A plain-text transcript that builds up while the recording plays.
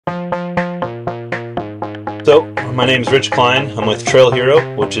So, my name is Rich Klein. I'm with Trail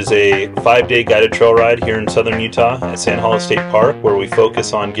Hero, which is a 5-day guided trail ride here in southern Utah at Sand Hollow State Park, where we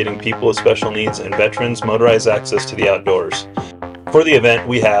focus on getting people with special needs and veterans motorized access to the outdoors. For the event,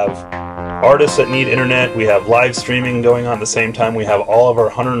 we have artists that need internet, we have live streaming going on at the same time, we have all of our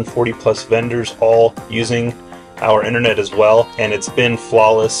 140 plus vendors all using our internet as well, and it's been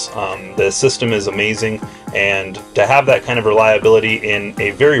flawless. The system is amazing, and to have that kind of reliability in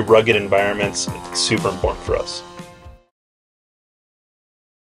a very rugged environment is super important for us.